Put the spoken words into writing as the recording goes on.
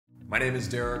My name is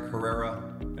Derek Herrera,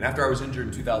 and after I was injured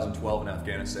in 2012 in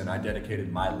Afghanistan, I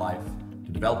dedicated my life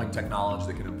to developing technology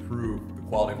that can improve the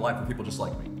quality of life for people just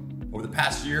like me. Over the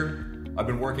past year, I've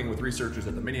been working with researchers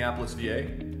at the Minneapolis VA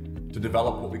to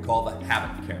develop what we call the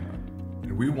habit camera,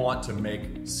 and we want to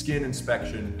make skin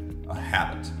inspection a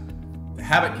habit. The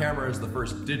habit camera is the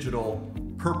first digital,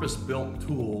 purpose-built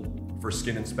tool for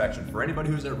skin inspection for anybody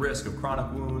who's at risk of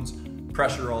chronic wounds,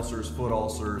 pressure ulcers, foot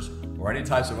ulcers, or any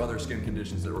types of other skin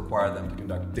conditions that require them to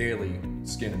conduct daily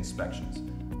skin inspections.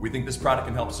 We think this product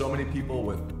can help so many people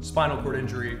with spinal cord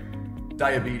injury,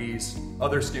 diabetes,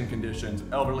 other skin conditions,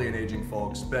 elderly and aging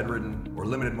folks, bedridden or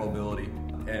limited mobility,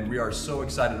 and we are so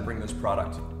excited to bring this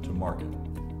product to market.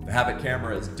 The habit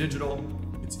camera is digital,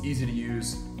 it's easy to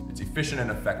use, it's efficient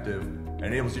and effective, and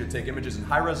enables you to take images in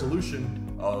high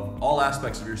resolution of all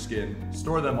aspects of your skin,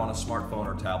 store them on a smartphone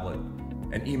or tablet,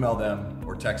 and email them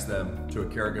or text them to a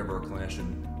caregiver or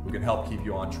clinician who can help keep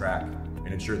you on track and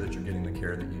ensure that you're getting the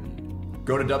care that you need.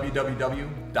 Go to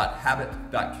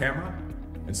www.habit.camera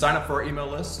and sign up for our email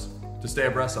list to stay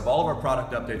abreast of all of our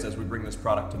product updates as we bring this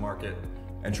product to market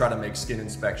and try to make skin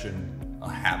inspection a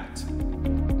habit.